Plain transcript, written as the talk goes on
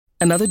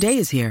Another day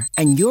is here,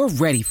 and you're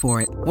ready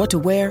for it. What to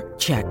wear?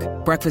 Check.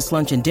 Breakfast,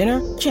 lunch, and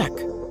dinner? Check.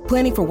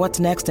 Planning for what's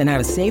next and how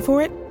to save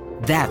for it?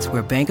 That's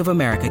where Bank of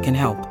America can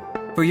help.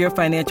 For your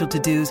financial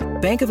to-dos,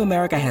 Bank of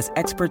America has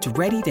experts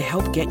ready to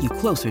help get you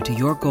closer to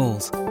your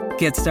goals.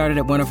 Get started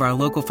at one of our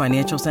local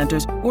financial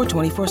centers or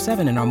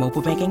 24/7 in our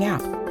mobile banking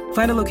app.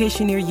 Find a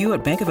location near you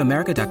at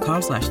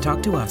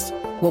bankofamerica.com/talktous.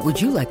 What would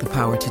you like the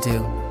power to do?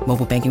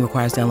 Mobile banking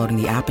requires downloading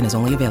the app and is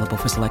only available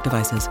for select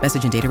devices.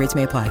 Message and data rates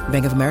may apply.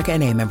 Bank of America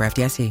N.A., member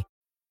FDIC.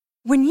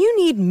 When you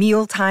need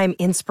mealtime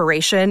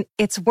inspiration,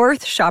 it's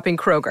worth shopping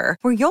Kroger,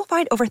 where you'll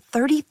find over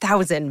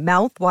 30,000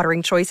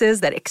 mouth-watering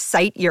choices that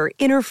excite your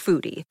inner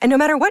foodie. And no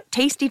matter what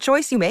tasty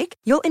choice you make,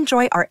 you'll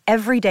enjoy our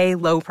everyday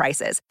low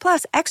prices,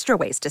 plus extra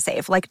ways to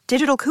save, like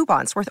digital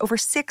coupons worth over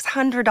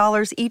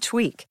 $600 each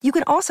week. You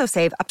can also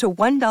save up to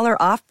 $1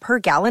 off per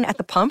gallon at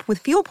the pump with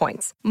fuel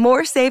points.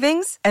 More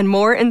savings and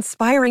more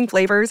inspiring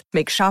flavors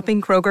make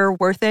shopping Kroger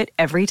worth it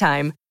every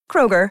time.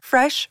 Kroger,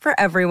 fresh for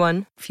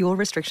everyone. Fuel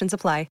restrictions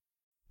apply.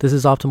 This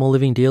is Optimal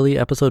Living Daily,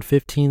 episode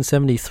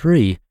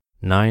 1573,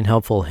 9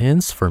 Helpful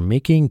Hints for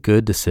Making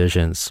Good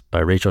Decisions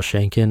by Rachel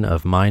Shanken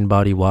of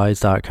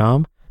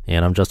MindBodyWise.com.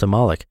 And I'm Justin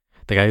Malik,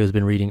 the guy who's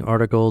been reading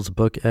articles,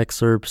 book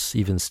excerpts,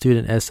 even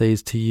student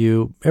essays to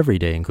you every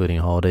day, including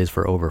holidays,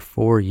 for over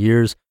 4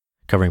 years,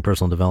 covering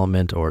personal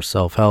development or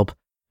self-help,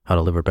 how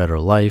to live a better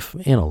life,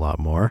 and a lot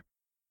more.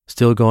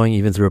 Still going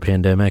even through a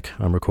pandemic.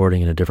 I'm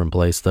recording in a different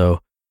place though.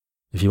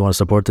 If you want to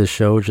support this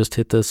show, just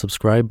hit the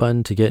subscribe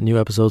button to get new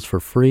episodes for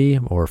free,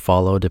 or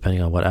follow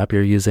depending on what app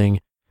you're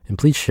using. And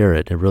please share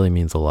it. It really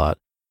means a lot.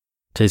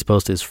 Today's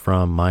post is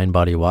from Mind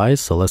Body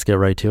Wise, so let's get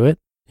right to it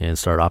and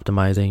start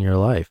optimizing your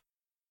life.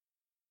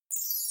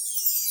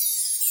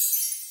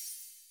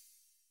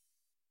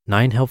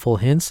 9 Helpful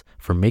Hints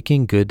for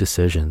Making Good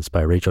Decisions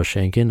by Rachel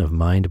Shanken of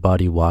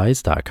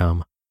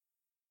MindBodyWise.com.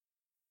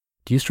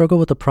 Do you struggle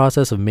with the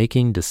process of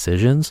making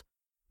decisions?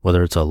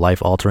 Whether it's a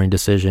life-altering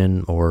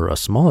decision or a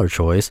smaller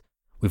choice,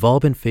 we've all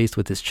been faced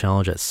with this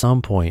challenge at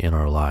some point in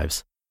our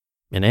lives.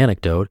 An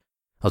anecdote,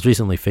 I was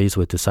recently faced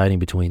with deciding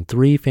between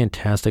 3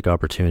 fantastic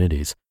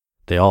opportunities.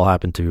 They all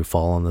happened to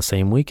fall on the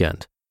same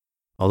weekend.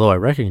 Although I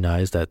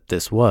recognized that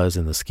this was,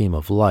 in the scheme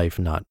of life,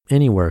 not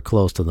anywhere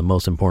close to the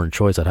most important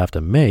choice I'd have to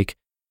make,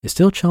 it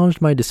still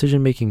challenged my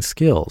decision-making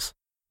skills.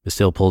 It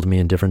still pulled me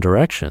in different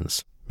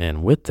directions.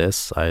 And with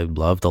this, I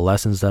loved the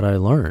lessons that I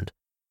learned.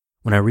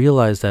 When I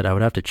realized that I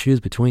would have to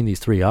choose between these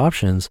 3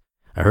 options,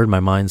 I heard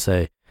my mind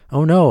say,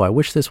 "Oh no, I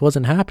wish this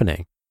wasn't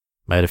happening."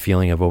 I had a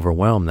feeling of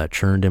overwhelm that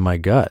churned in my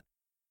gut.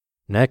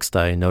 Next,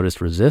 I noticed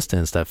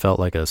resistance that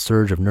felt like a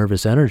surge of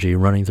nervous energy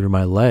running through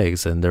my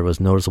legs, and there was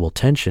noticeable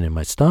tension in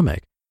my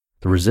stomach.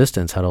 The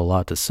resistance had a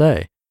lot to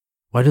say.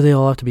 Why do they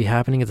all have to be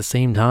happening at the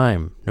same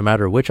time? No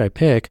matter which I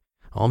pick,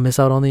 I'll miss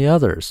out on the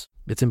others.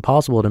 It's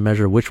impossible to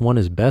measure which one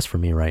is best for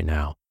me right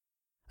now.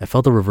 I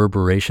felt the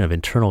reverberation of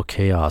internal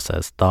chaos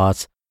as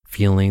thoughts,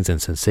 feelings, and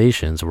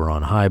sensations were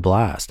on high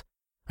blast.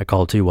 I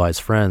called 2 wise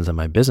friends and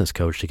my business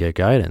coach to get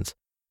guidance.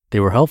 They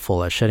were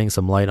helpful at shedding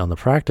some light on the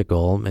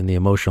practical and the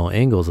emotional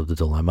angles of the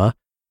dilemma,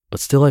 but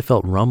still I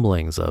felt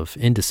rumblings of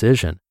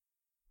indecision.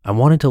 I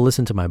wanted to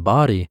listen to my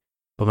body,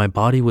 but my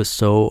body was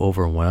so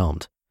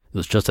overwhelmed. It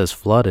was just as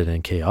flooded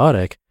and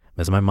chaotic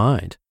as my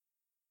mind.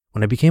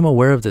 When I became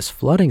aware of this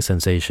flooding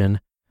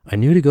sensation, I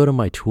knew to go to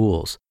my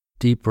tools: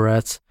 deep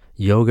breaths,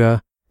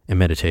 yoga, and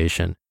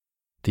meditation.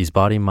 These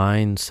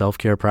body-mind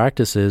self-care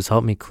practices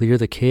helped me clear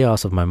the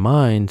chaos of my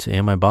mind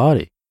and my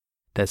body.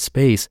 That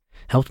space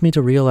helped me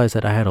to realize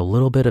that I had a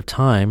little bit of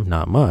time,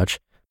 not much,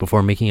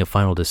 before making a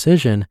final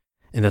decision,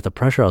 and that the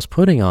pressure I was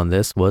putting on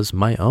this was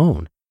my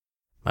own.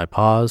 I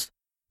paused,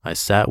 I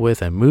sat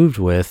with and moved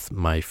with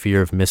my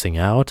fear of missing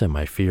out and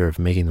my fear of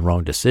making the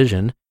wrong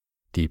decision,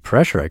 the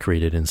pressure I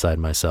created inside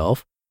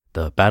myself,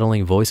 the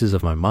battling voices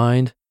of my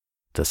mind,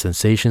 the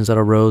sensations that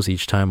arose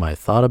each time I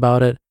thought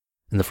about it,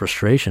 and the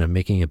frustration of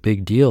making a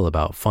big deal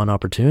about fun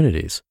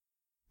opportunities.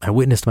 I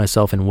witnessed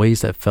myself in ways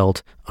that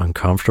felt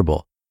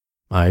uncomfortable.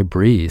 I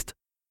breathed.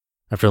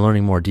 After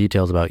learning more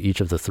details about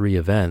each of the 3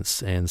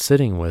 events and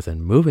sitting with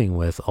and moving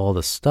with all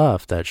the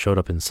stuff that showed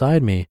up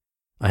inside me,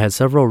 I had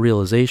several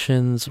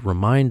realizations,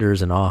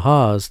 reminders, and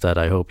ahas that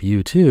I hope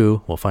you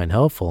too will find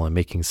helpful in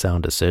making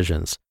sound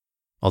decisions.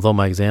 Although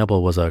my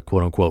example was a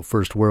quote-unquote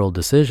first world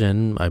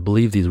decision, I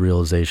believe these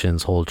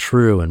realizations hold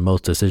true in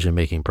most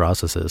decision-making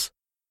processes.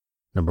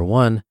 Number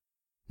 1,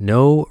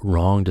 no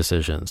wrong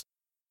decisions.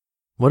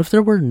 What if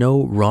there were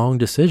no wrong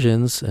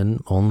decisions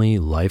and only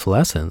life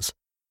lessons?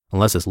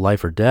 Unless it's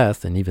life or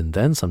death, and even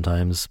then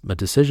sometimes a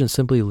decision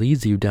simply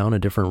leads you down a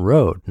different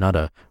road, not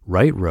a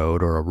right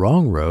road or a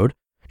wrong road,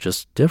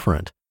 just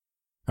different.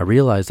 I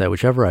realized that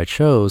whichever I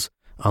chose,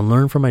 I'll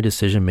learn from my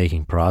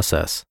decision-making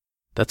process.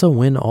 That's a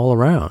win all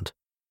around.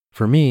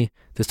 For me,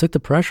 this took the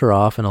pressure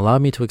off and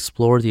allowed me to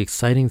explore the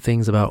exciting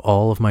things about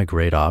all of my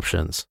great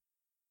options.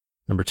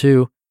 Number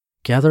 2,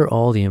 gather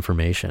all the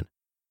information.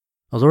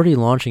 I was already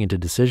launching into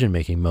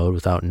decision-making mode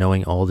without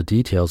knowing all the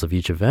details of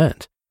each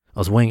event. I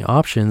was weighing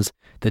options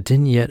that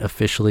didn't yet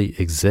officially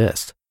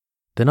exist.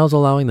 then I was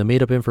allowing the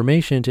made-up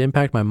information to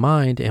impact my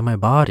mind and my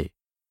body.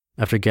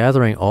 After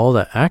gathering all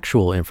the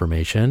actual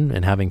information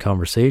and having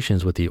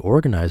conversations with the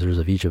organizers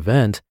of each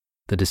event,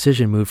 the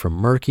decision moved from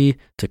murky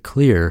to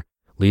clear,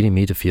 leading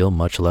me to feel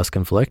much less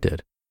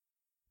conflicted.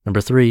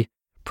 Number 3,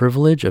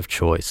 privilege of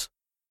choice.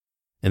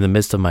 In the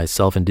midst of my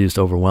self-induced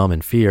overwhelm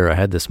and fear, I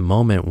had this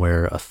moment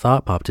where a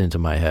thought popped into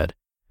my head.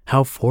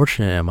 How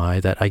fortunate am I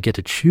that I get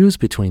to choose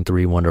between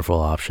 3 wonderful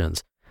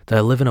options, that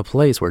I live in a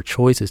place where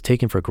choice is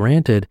taken for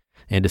granted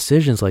and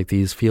decisions like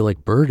these feel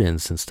like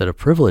burdens instead of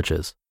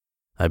privileges.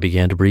 I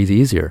began to breathe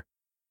easier.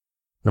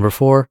 Number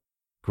 4,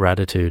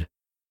 gratitude.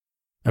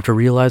 After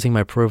realizing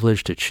my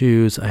privilege to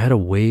choose, I had a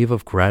wave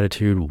of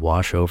gratitude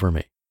wash over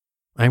me.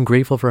 I am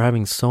grateful for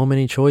having so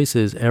many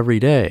choices every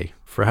day,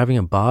 for having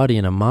a body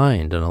and a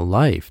mind and a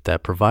life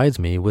that provides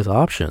me with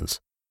options.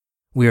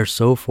 We are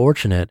so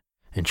fortunate,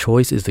 and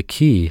choice is the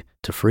key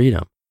to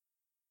freedom.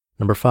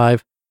 Number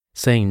 5,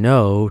 saying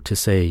no to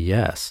say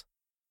yes.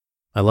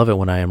 I love it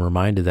when I am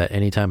reminded that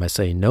anytime I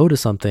say no to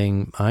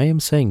something, I am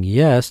saying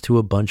yes to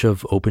a bunch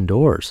of open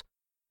doors.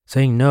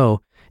 Saying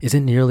no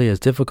isn't nearly as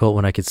difficult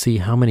when I could see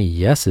how many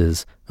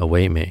yeses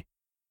await me.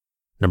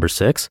 Number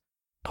 6,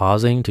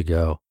 pausing to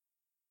go.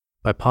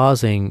 By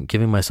pausing,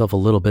 giving myself a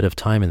little bit of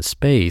time and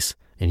space,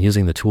 and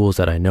using the tools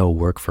that I know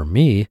work for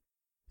me,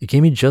 it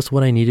gave me just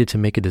what I needed to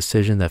make a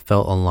decision that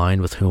felt aligned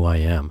with who I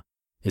am.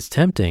 It's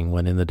tempting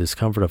when in the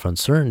discomfort of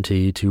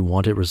uncertainty to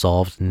want it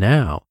resolved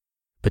now,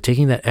 but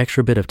taking that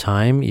extra bit of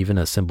time, even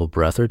a simple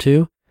breath or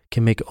two,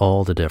 can make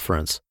all the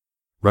difference.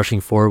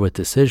 Rushing forward with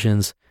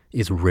decisions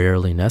is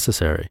rarely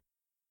necessary.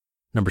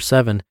 Number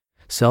 7,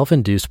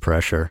 self-induced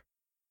pressure.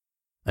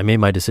 I made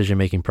my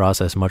decision-making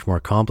process much more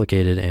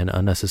complicated and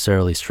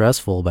unnecessarily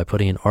stressful by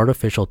putting an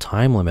artificial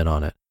time limit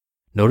on it.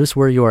 Notice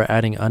where you are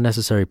adding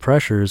unnecessary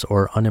pressures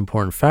or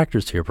unimportant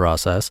factors to your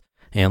process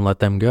and let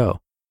them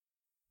go.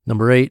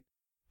 Number 8,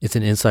 it's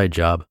an inside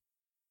job.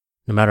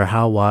 No matter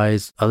how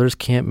wise, others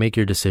can't make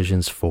your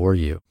decisions for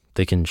you.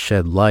 They can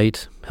shed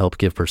light, help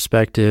give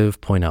perspective,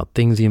 point out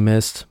things you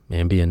missed,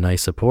 and be a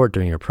nice support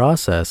during your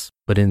process,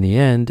 but in the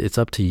end, it's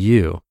up to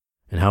you.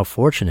 And how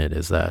fortunate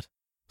is that?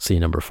 See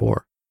number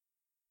 4.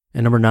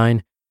 And number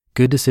 9,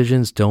 good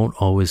decisions don't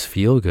always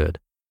feel good.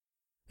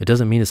 It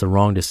doesn't mean it's a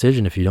wrong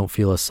decision if you don't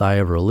feel a sigh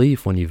of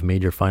relief when you've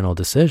made your final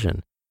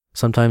decision.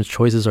 Sometimes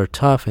choices are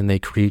tough and they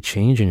create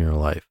change in your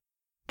life.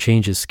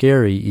 Change is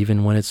scary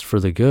even when it's for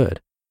the good.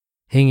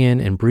 Hang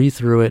in and breathe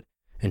through it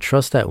and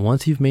trust that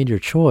once you've made your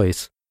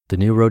choice, the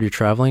new road you're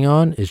traveling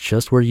on is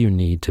just where you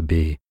need to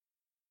be.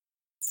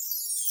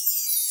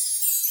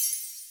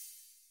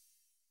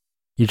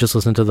 You just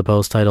listened to the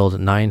post titled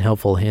 9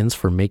 Helpful Hints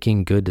for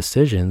Making Good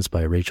Decisions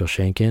by Rachel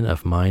Shankin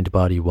of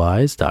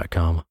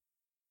mindbodywise.com.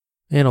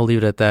 And I'll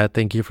leave it at that.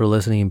 Thank you for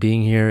listening and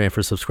being here and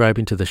for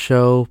subscribing to the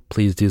show.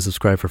 Please do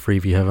subscribe for free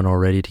if you haven't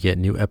already to get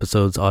new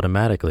episodes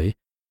automatically.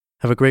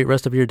 Have a great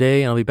rest of your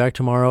day, and I'll be back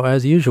tomorrow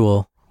as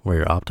usual, where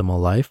your optimal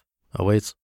life awaits.